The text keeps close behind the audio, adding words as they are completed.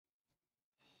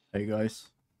Hey guys,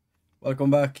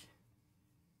 welcome back.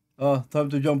 Time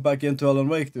to jump back into Alan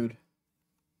Wake, dude.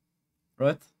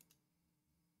 Right?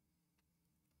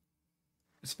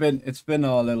 It's been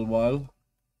a little while.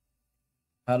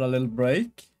 Had a little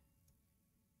break,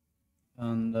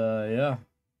 and yeah,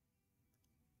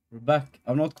 we're back.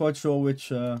 I'm not quite sure which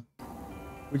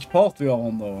part we are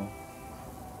on though.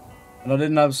 And I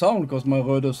didn't have sound because my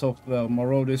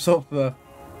roadie software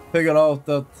figured out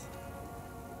that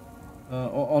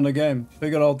on the game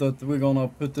figured out that we're gonna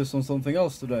put this on something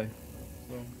else today.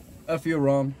 So F you,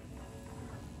 Ron.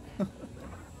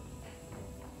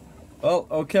 Well,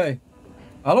 okay.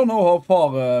 I don't know how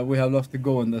far we have left to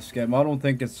go in this game. I don't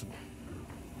think it's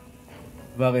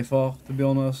very far, to be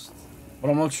honest. But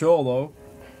I'm not sure, though.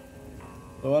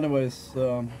 So anyways,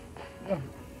 yeah.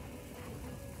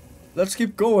 Let's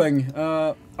keep going.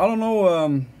 I don't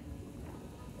know,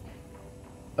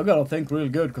 I gotta think real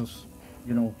good, because,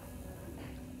 you know,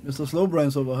 Mr.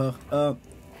 Slowbrains over here.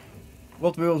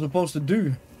 What we were supposed to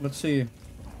do. Let's see.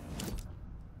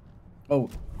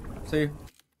 Oh, see?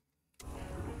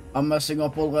 I'm messing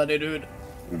up already, dude.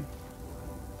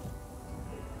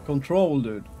 Control,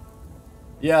 dude.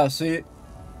 Yeah, see,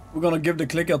 we're gonna give the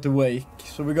clicker to Wake,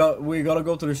 so we gotta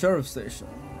go to the sheriff station,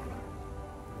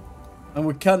 and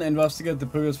we can investigate the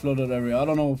previous flooded area. I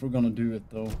don't know if we're gonna do it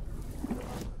though.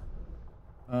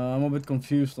 I'm a bit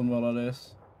confused on what that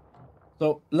is.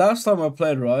 So last time I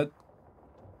played, right,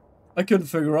 I couldn't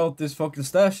figure out these fucking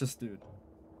stashes, dude.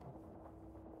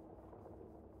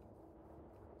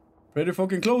 Pretty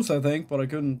fucking close, I think, but I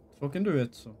couldn't fucking do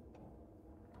it, so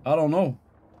I don't know.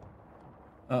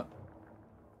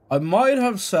 I might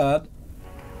have said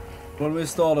when we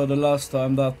started the last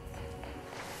time that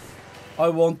I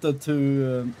wanted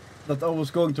to, that I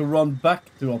was going to run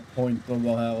back to a point over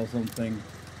here or something.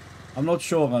 I'm not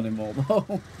sure anymore,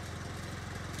 though.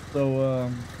 So,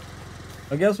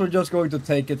 I guess we're just going to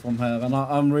take it from here, and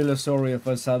I'm really sorry if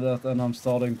I said that and I'm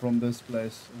starting from this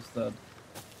place instead.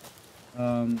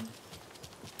 I'm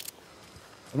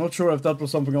not sure if that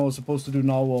was something I was supposed to do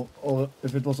now or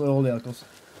if it was earlier, because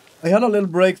I had a little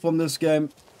break from this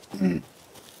game, and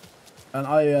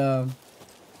I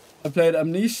played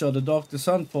Amnesia: The Dark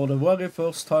Descent for the very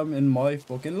first time in my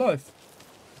fucking life.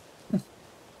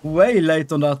 Way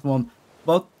late on that one,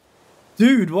 but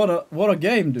dude, what a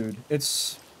game, dude!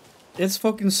 It's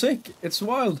fucking sick. It's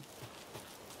wild,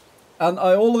 and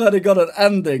I already got an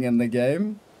ending in the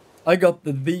game. I got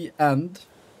the end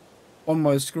on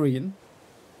my screen,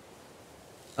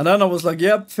 and then I was like,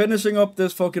 "Yep, finishing up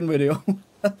this fucking video."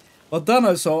 But then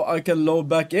I saw I can load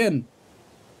back in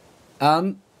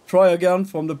and try again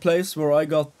from the place where I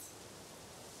got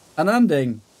an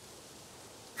ending.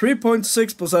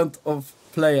 3.6% of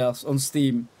players on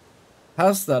Steam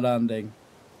has that ending.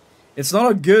 It's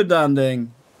not a good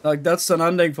ending. Like, that's an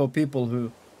ending for people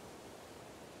who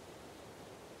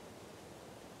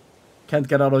can't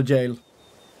get out of jail.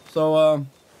 So,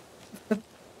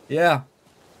 yeah.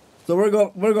 So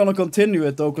we're gonna continue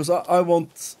it though, cause I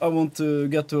want to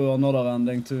get to another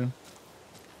ending too.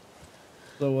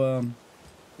 So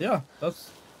yeah,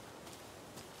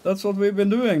 that's what we've been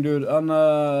doing, dude. And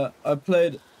I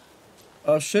played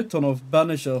a shit ton of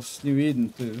Banisher's New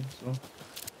Eden too. So,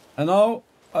 and now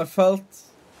I felt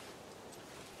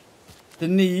the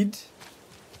need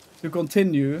to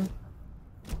continue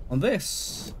on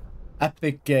this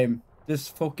epic game, this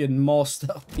fucking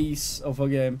masterpiece of a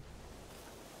game.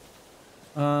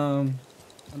 And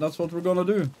that's what we're gonna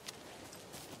do.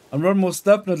 And we're most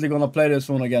definitely gonna play this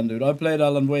one again, dude. I played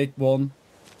Alan Wake 1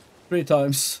 3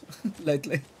 times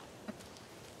lately.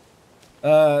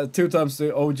 2 times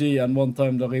the OG and 1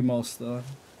 time the remaster.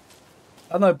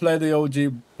 And I played the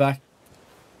OG back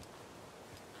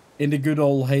in the good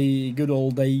old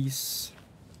days.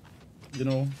 You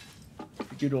know,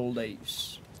 the good old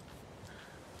days.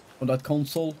 On that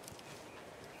console.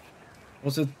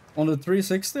 Was it on the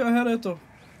 360 I had it, or?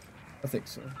 I think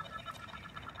so.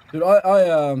 Dude,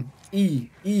 E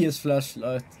is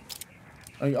flashlight.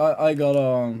 I got,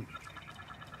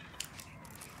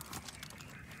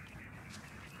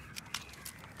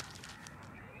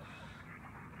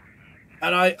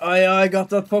 and I got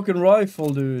that fucking rifle,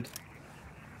 dude.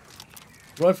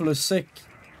 Rifle is sick.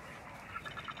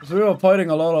 So we were fighting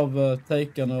a lot of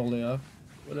Taken earlier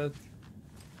with it.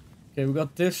 Okay, we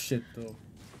got this shit though.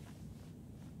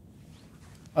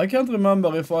 I can't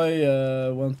remember if I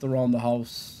went around the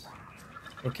house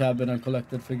or cabin and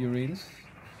collected figurines.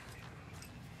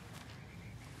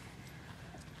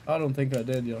 I don't think I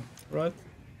did, yeah. Right?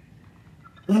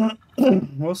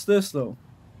 What's this though?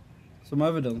 Some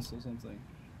evidence or something.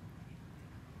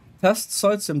 Test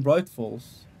sites in Bright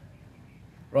Falls.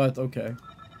 Right, okay.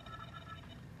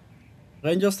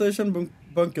 Ranger Station,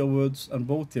 Bunker Woods, and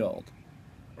Boatyard.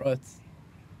 Right.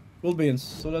 Cool beans.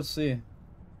 So let's see.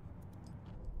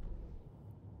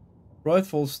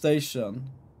 Brightfall Station.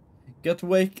 Get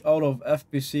Wake out of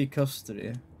FBC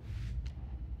custody.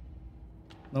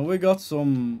 Now we got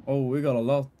some... Oh, we got a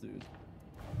lot, dude.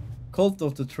 Cult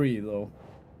of the Tree, though.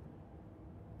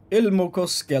 Ilmo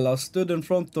Koskela stood in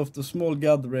front of the small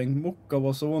gathering. Mukka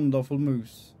was a wonderful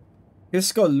moose. His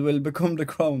skull will become the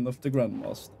crown of the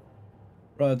Grandmaster.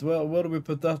 Right, where do we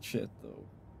put that shit, though?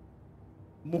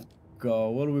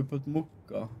 Mukka, where do we put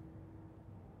Mukka?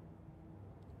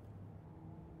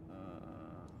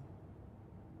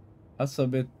 That's a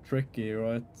bit tricky,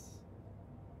 right?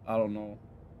 I don't know.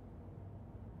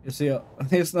 Is he a...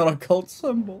 He's not a cult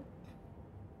symbol.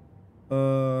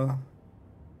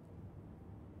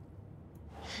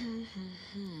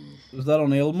 Is that on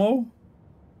Ilmo?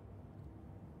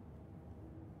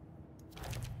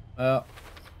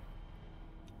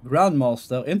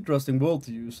 Grandmaster, interesting word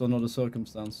to use under the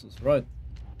circumstances, right?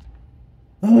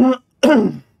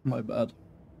 My bad.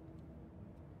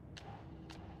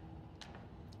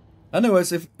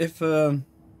 Anyways, if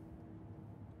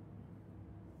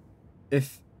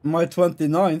my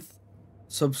 29th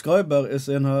subscriber is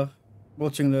in here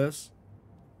watching this,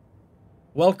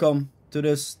 welcome to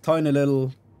this tiny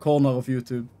little corner of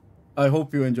YouTube. I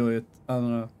hope you enjoy it,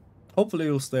 and hopefully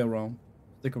you'll stick around.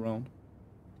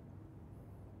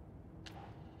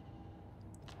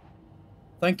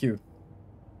 Thank you.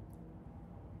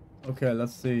 Okay,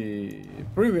 let's see.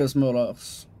 Previous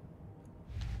murders.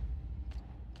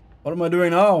 What am I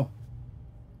doing now?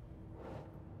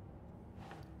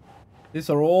 These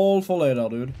are all for later,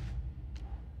 dude.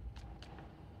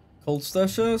 Cold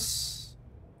stashes.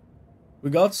 We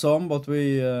got some, but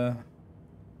we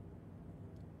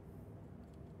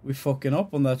fucking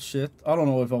up on that shit. I don't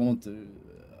know if I want to...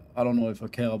 I don't know if I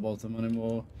care about them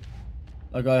anymore.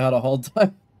 Like, I had a hard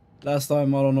time last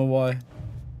time, I don't know why.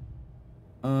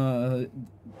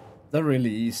 They're really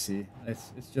easy.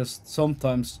 It's just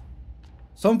sometimes,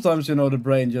 you know, the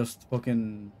brain just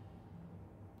fucking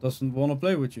doesn't want to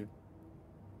play with you.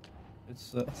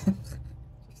 It's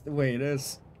just the way it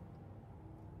is.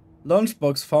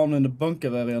 Lunchbox found in the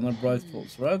bunker area near Bright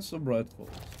Falls. Right, so Bright Falls.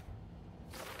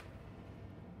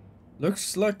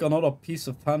 Looks like another piece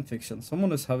of fanfiction.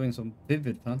 Someone is having some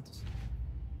vivid fantasy.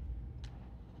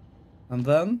 And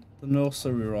then the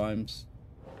nursery rhymes.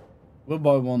 We'll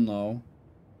buy one now.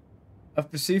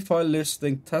 FBC file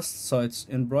listing test sites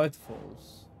in Bright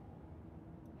Falls.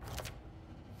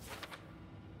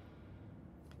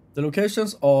 The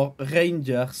locations are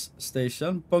Rangers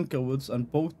Station, Bunker Woods,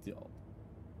 and Boatyard.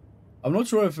 I'm not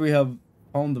sure if we have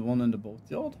found the one in the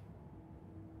Boatyard.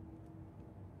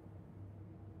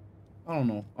 I don't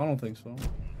know. I don't think so.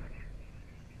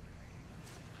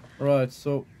 Right,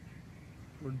 so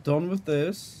we're done with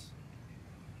this.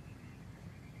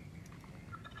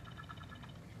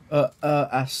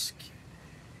 Ask.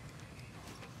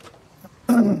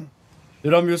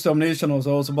 Dude, I'm used to amnesia now,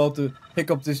 so I was about to pick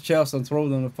up these chairs and throw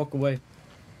them the fuck away.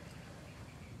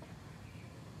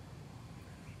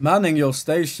 Manning your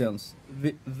stations,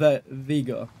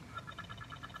 Vega.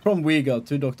 From Vega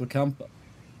to Dr. Camper.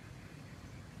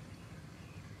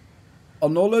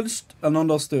 Acknowledged and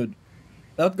understood.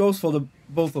 That goes for the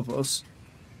both of us.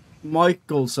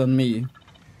 Michaels and me.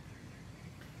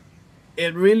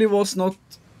 It really was not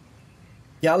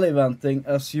gallivanting,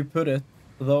 as you put it,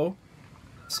 though.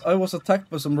 I was attacked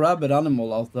by some rabid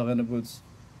animal out there in the woods.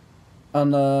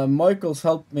 And Michaels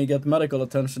helped me get medical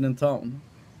attention in town.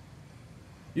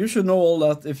 You should know all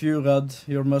that if you read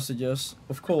your messages.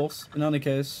 Of course, in any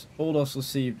case, orders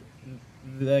received.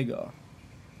 Vega.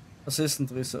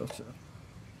 Assistant researcher.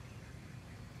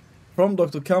 From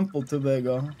Dr. Campbell to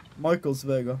Vega. Michaels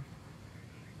Vega.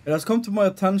 It has come to my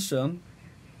attention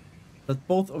that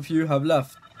both of you have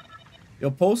left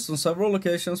your posts on several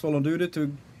occasions while on duty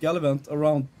to gallivant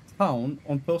around town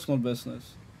on personal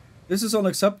business. This is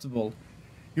unacceptable.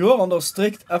 You are under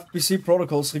strict FBC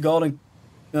protocols regarding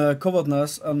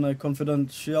covetousness and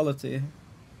confidentiality.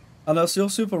 And as your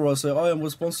supervisor, I am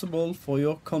responsible for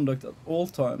your conduct at all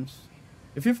times.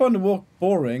 If you find the work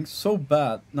boring, too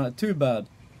bad.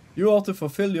 You are to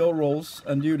fulfill your roles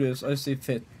and duties as see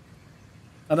fit,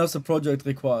 and as the project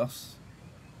requires.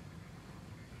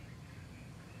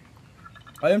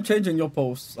 I am changing your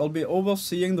posts. I'll be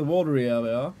overseeing the watery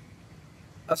area,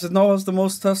 as it now has the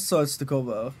most test sites to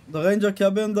cover. The ranger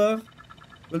cabin there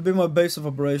will be my base of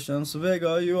operations.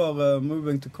 Vega, you are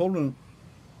moving to Cauldron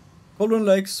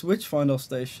Lake's Witchfinder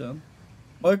Station.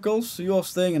 Michaels, you are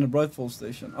staying in the Brightfall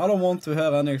Station. I don't want to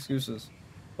hear any excuses,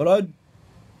 but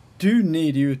do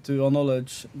need you to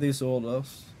acknowledge these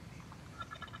orders.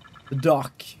 The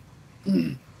dock.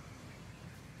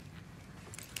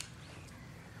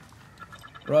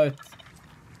 Right.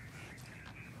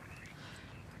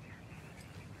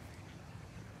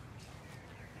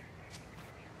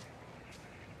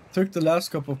 Took the last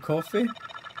cup of coffee.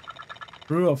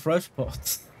 Brew a fresh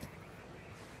pot.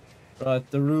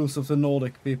 Right, the rules of the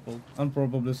Nordic people. And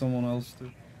probably someone else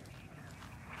too.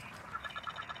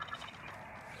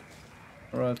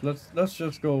 Alright, let's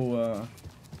just go,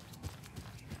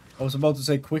 I was about to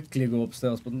say quickly go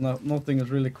upstairs, but nothing is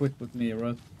really quick with me,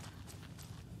 right?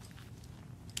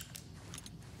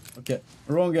 Okay,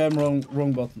 wrong game,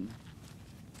 wrong button.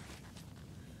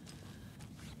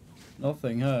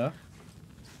 Nothing here.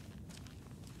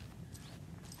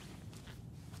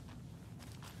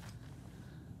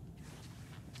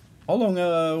 How long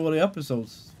were the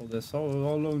episodes for this? How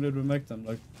long did we make them?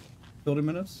 Like 30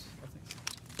 minutes, I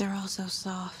think. They're all so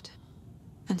soft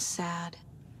and sad.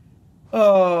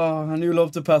 Oh, and you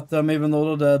love to pet them even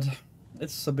though they're dead.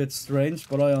 It's a bit strange,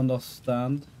 but I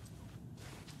understand.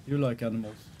 You like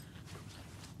animals.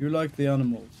 You like the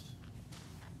animals.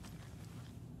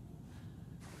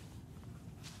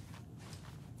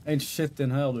 Ain't shit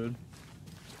in here, dude.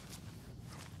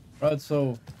 Right,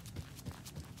 so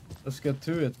let's get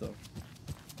to it though.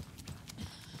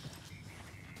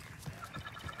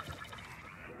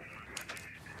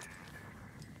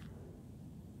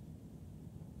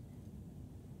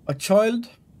 A child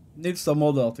needs a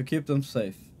mother to keep them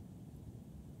safe.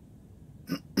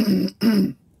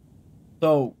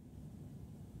 So,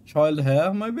 child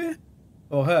here maybe?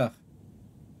 Or here?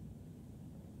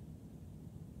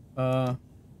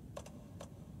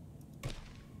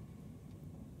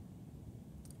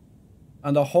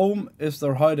 And a home is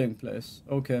their hiding place.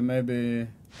 Okay, maybe...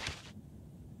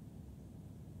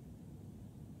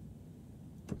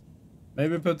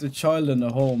 Maybe put the child in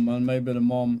the home and maybe the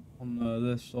mom on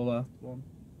this or that one.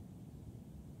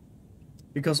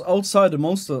 Because outside the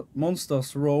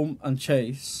monsters roam and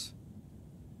chase.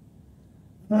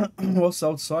 What's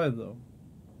outside though?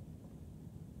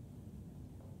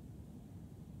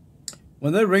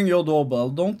 When they ring your doorbell,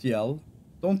 don't yell.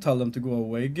 Don't tell them to go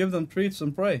away. Give them treats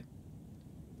and pray.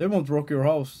 They won't rock your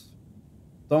house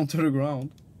down to the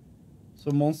ground.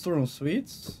 So monster and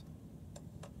sweets?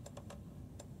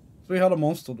 So we had a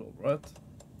monster door, right?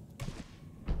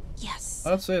 Yes.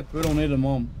 That's it. We don't need a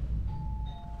mom.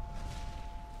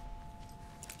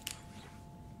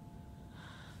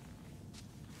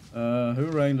 Who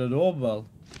rang the doorbell?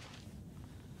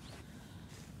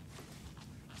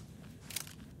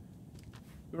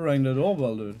 Who rang the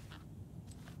doorbell, dude?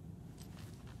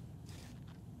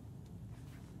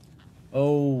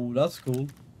 Oh, that's cool.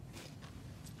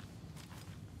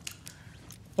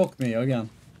 Fuck me again.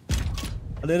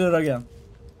 I did it again.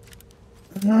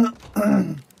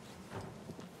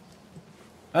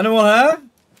 Anyone here?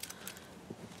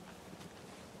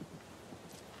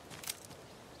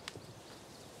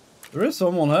 There is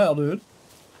someone here, dude.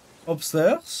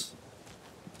 Upstairs?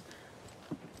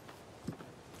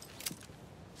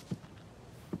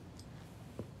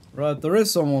 Right, there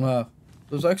is someone here.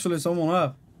 There's actually someone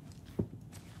here.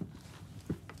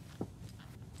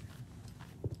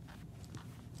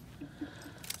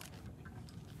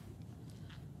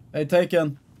 Hey,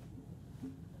 Taken.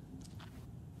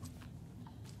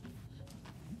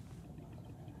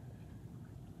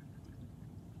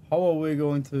 How are we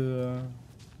going to...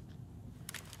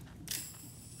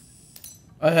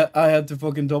 I had to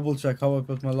fucking double check how I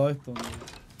put my light on.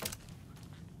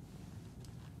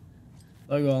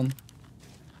 They're gone.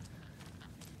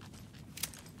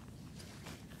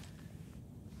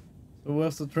 So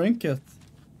where's the trinket?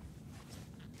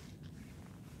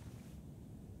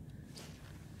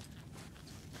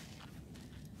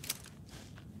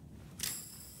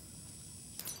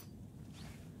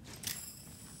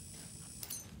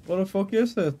 What the fuck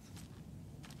is it?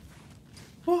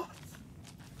 What?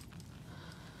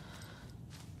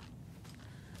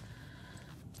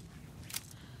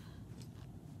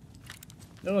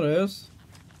 There it is.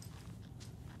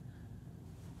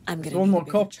 I'm gonna One need more a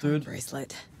bigger cup, charm dude.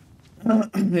 bracelet.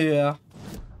 Yeah.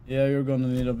 Yeah, you're gonna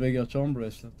need a bigger charm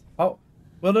bracelet. Oh,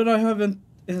 what did I have in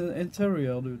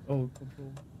interior, dude? Oh,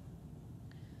 control.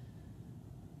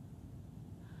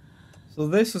 So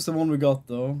this is the one we got,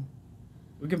 though.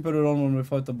 We can put it on when we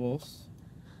fight the boss.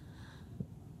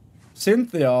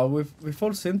 Cynthia, we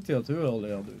fought Cynthia too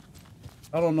earlier, dude.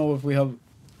 I don't know if we have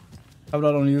that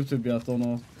on YouTube yet or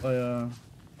not.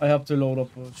 I have to load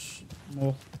up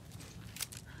more.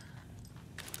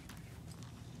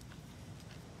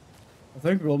 I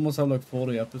think we almost have like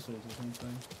 40 episodes or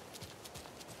something.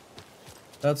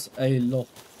 That's a lot.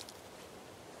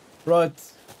 Right.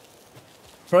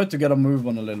 Try to get a move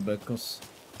on a little bit, cause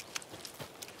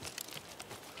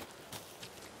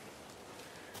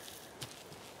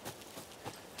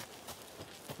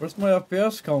where's my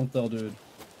FPS counter, dude?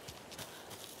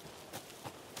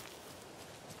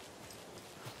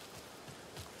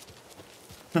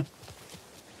 I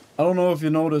don't know if you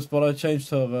noticed, but I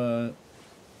changed her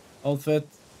outfit.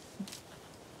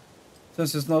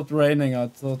 Since it's not raining, I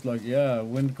thought like, yeah,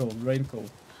 wind coat, rain coat.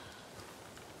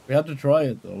 We had to try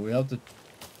it though. We have to.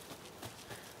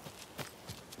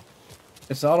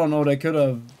 It's, I don't know, they could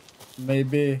have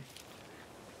maybe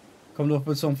come up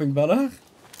with something better.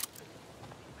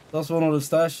 That's one of the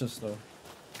stashes though.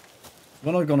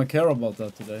 We're not gonna care about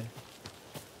that today.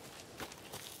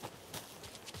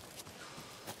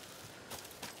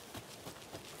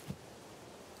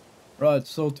 Right,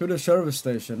 so to the service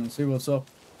station and see what's up.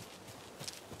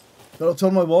 Gotta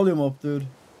turn my volume up, dude.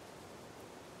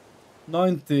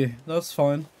 90, that's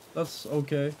fine. That's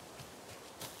okay.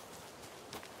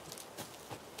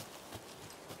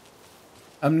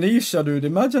 Amnesia, dude.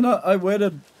 Imagine I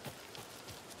waited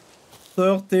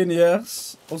 13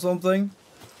 years or something.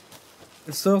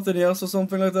 It's 13 years or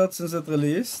something like that since it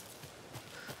released.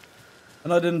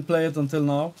 And I didn't play it until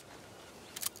now.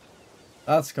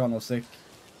 That's kind of sick.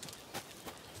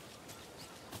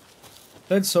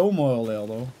 Played Soma earlier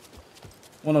though.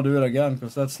 Wanna do it again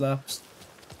because that slaps.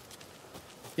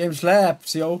 Game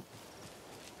slaps, yo.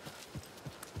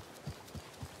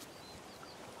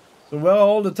 So where are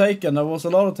all the taken? There was a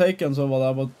lot of takens over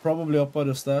there, but probably up by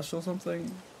the stash or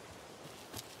something.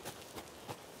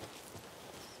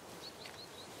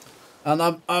 And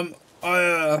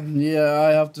yeah,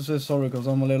 I have to say sorry because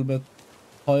I'm a little bit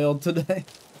tired today.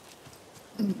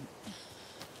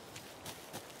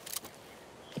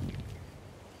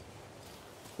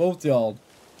 Boatyard.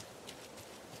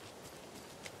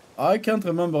 I can't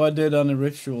remember I did any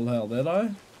ritual here, did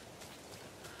I?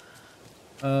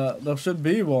 There should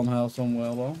be one here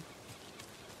somewhere though.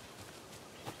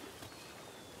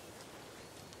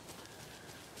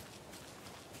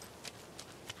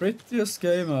 Prettiest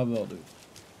game ever, dude.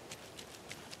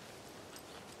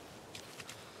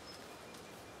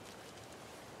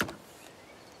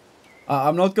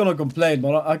 I'm not gonna complain,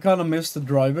 but I kind of missed the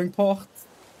driving part.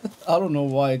 I don't know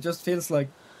why. It just feels like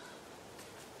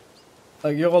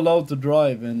you're allowed to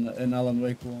drive in Alan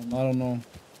Wake 1. I don't know.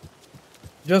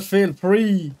 Just feel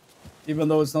free, even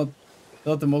though it's not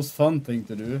the most fun thing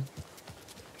to do.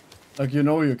 Like, you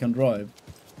know you can drive.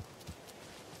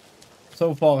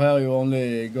 So far here you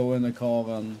only go in the car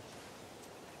and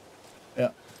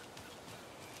yeah.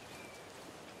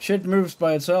 Shit moves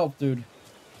by itself, dude.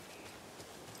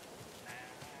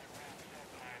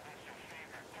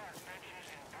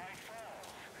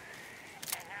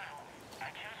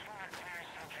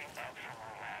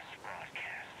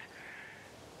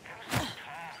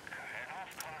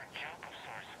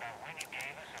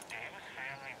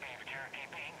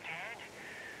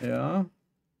 Yeah.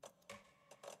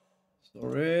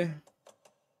 Sorry.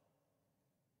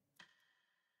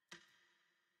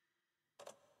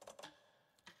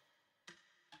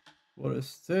 What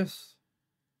is this?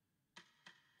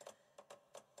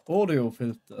 Audio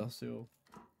filters, yo.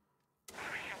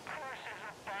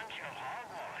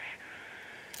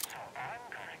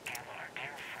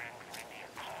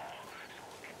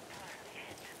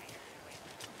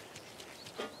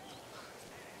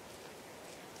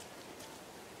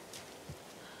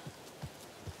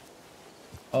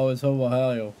 Oh, it's over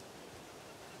here, yo.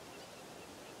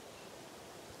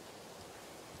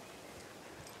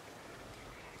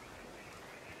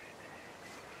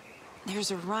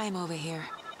 There's a rhyme over here.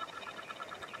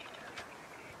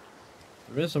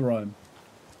 There is a rhyme.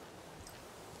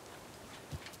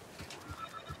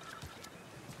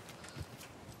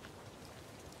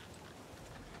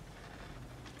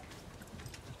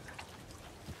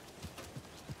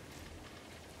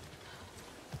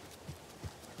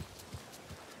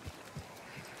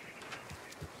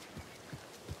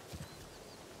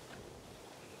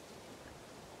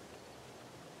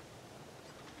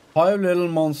 Five little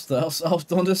monsters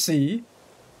out on the sea.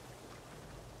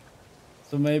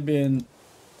 So maybe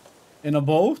in a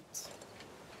boat.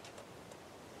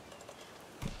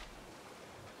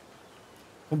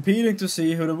 Competing to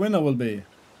see who the winner will be.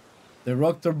 They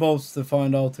rock their boats to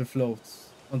find out who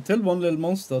floats. Until one little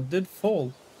monster did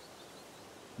fall.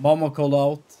 Mama called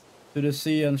out to the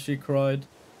sea and she cried.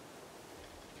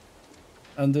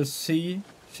 And the sea,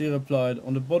 she replied,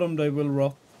 on the bottom they will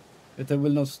rot. But they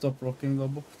will not stop rocking their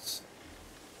boats.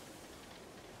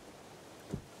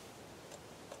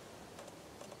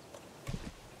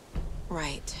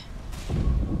 Right.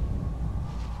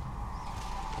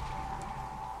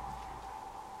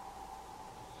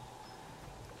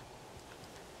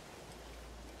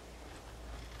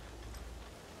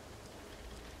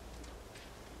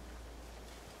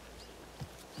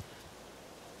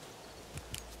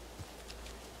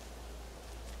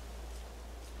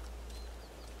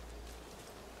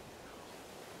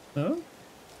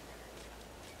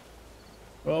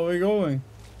 Where are we going?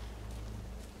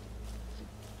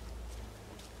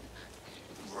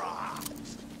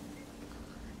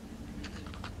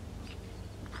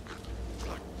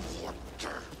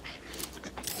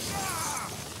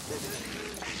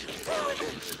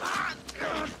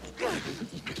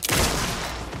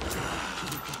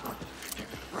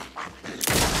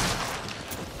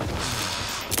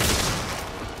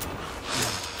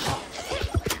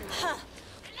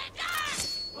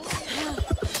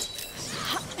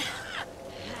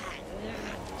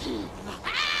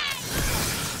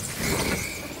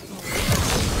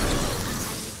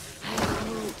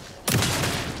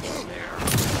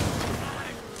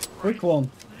 Quick one.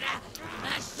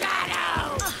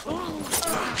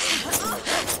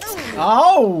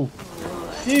 Ow!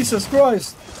 Jesus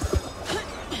Christ!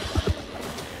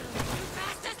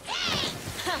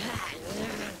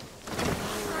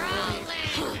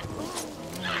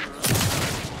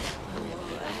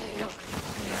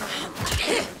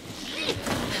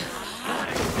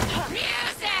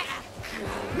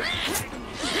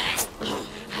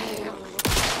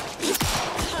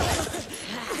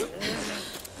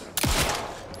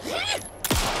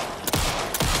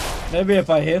 Maybe if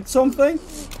I hit something,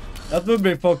 that would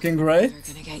be fucking great. You're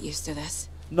gonna get used to this.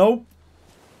 Nope.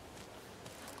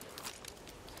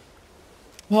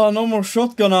 Oh, no more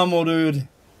shotgun ammo, dude.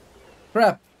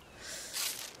 Crap.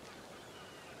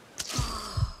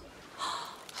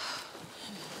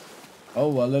 Oh,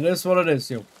 well, it is what it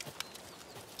is, yo.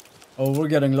 Oh, we're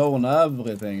getting low on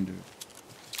everything, dude.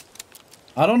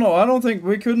 I don't know. I don't think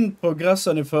we couldn't progress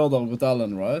any further with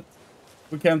Alan, right?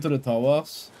 We came to the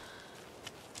towers.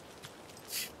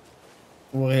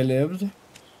 Where he lived.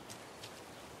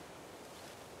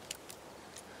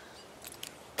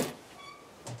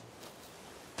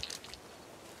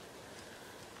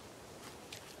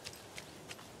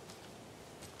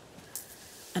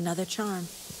 Another charm.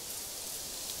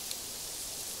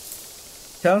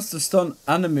 Cast the stun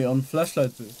enemy on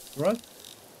flashlight boost, right?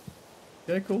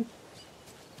 Okay, cool.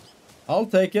 I'll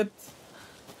take it.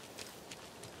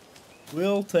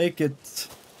 We'll take it.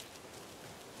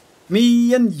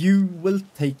 Me and you will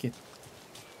take it.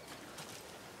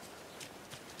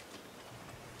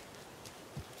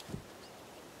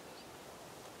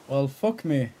 Well, fuck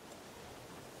me.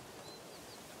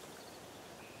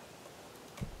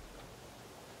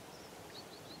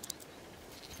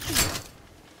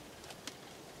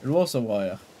 It was a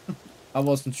wire. I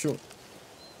wasn't sure.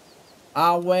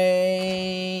 I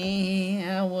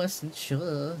wasn't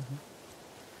sure.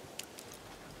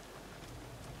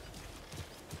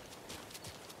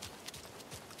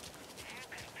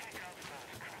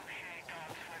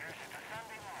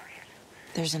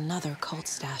 There's another cult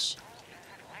stash.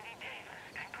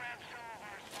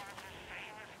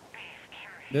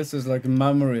 This is like a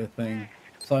memory thing.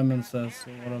 Simon says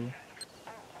or whatever.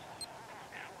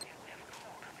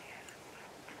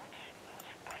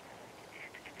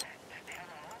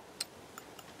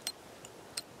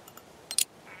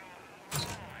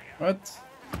 Right.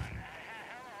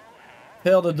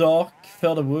 Fear the dark,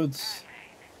 fear the woods.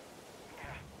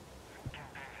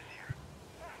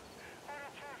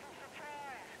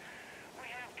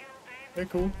 Okay,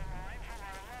 cool.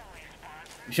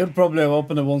 We should probably have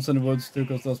opened the ones in the woods too,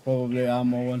 because there's probably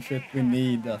ammo and shit we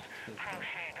need. That shit.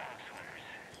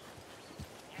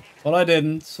 But I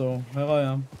didn't, so here I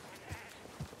am.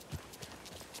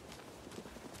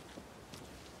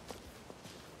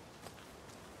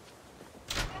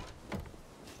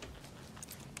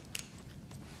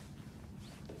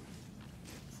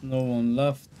 There's no one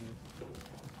left.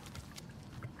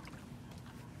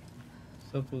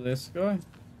 Except for this guy.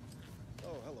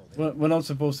 We're not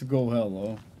supposed to go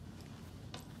hello.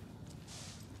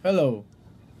 Hello.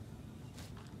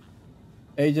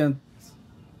 Agent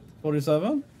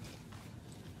 47?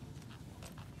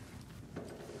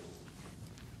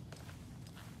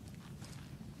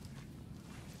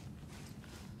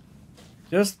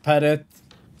 Just pet it.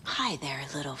 Hi there,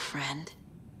 little friend.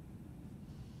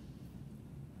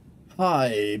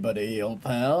 Hi, buddy, old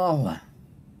pal.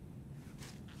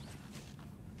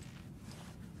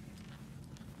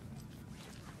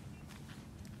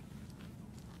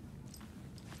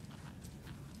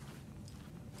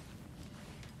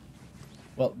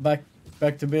 Well,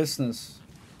 back to business.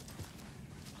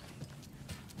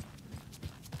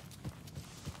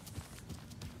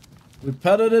 We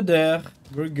petted it there.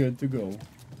 We're good to go.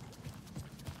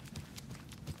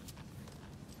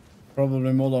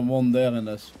 Probably more than one there in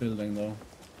this building, though.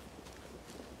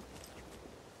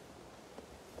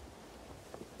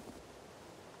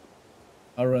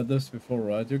 I read this before,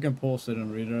 right? You can pause it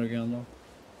and read it again, though.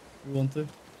 If you want to.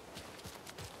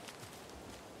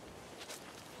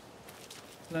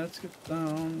 Let's get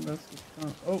down. Let's get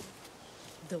down. Oh,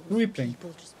 Those weeping.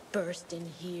 people just burst in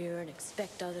here and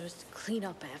expect others to clean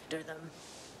up after them.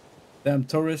 Damn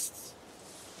tourists.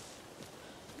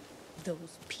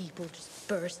 Those people just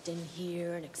burst in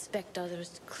here and expect others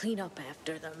to clean up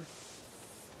after them.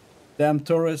 Damn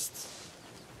tourists.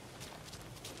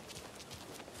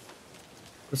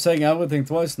 We're saying everything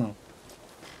twice now.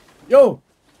 Yo!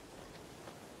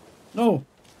 No!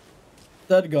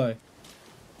 That guy.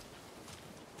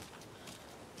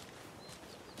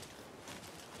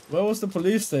 Where was the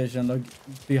police station?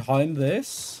 Like, behind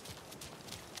this?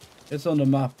 It's on the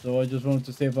map though, I just wanted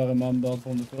to see if I remember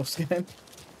from the first game.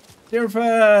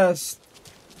 Deerfest!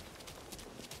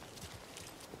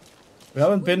 We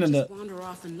haven't been in the... Wander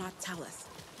off and not tell us,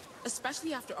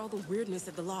 especially after all the weirdness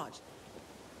at the lodge.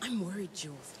 I'm worried,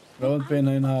 Jules. We haven't been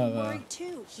in her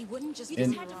too. She wouldn't just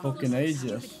in wander off fucking and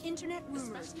ages. Stupid internet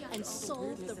rumors and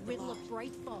solve the riddle of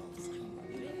Bright Falls.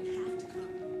 You didn't have to come.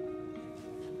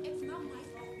 It's not my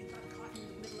fault we got caught in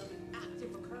the middle of an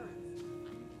active occurrence.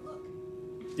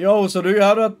 Look. Yo, so do you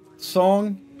have that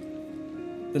song?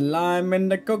 The lime in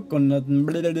the coconut.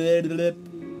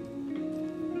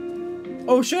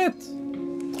 Oh shit!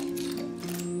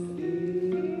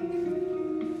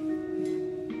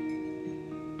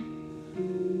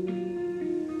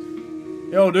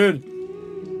 Yo, dude.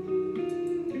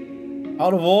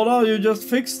 Out of order? You just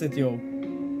fixed it, yo.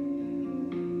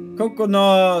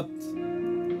 Coconut.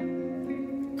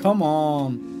 Come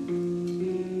on.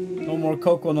 No more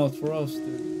coconut for us,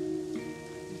 dude.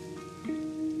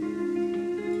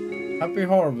 Happy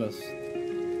harvest.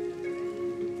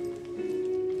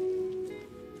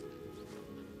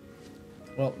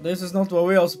 Well, this is not where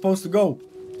we are supposed to go.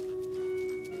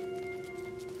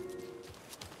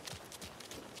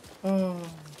 Oh.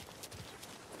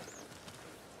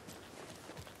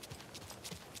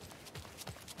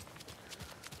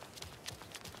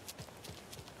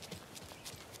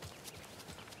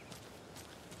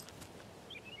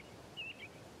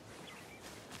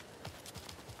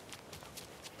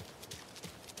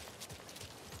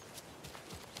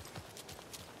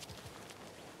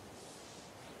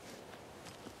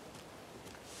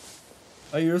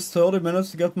 I used 30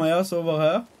 minutes to get my ass over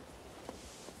here.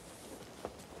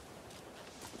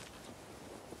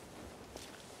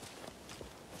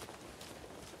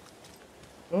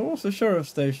 Where was the sheriff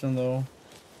station though?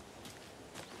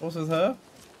 Was it here?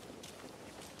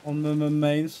 On the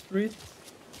main street?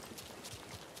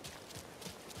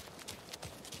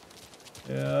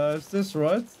 Yeah, is this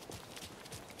right?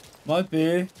 Might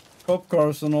be. Cop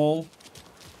cars and all.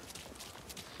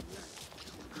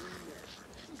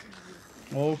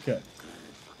 Okay.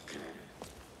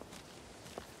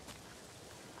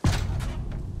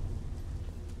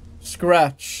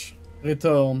 Scratch.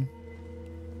 Return.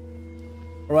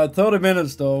 Alright, 30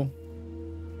 minutes though.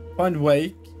 Find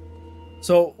Wake.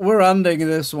 So we're ending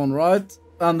this one, right?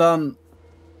 And then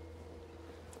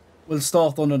we'll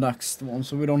start on the next one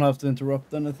so we don't have to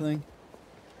interrupt anything.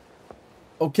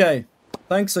 Okay.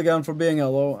 Thanks again for being here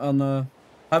though, and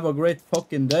have a great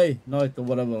fucking day, night or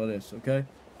whatever it is, okay?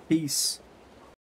 Peace.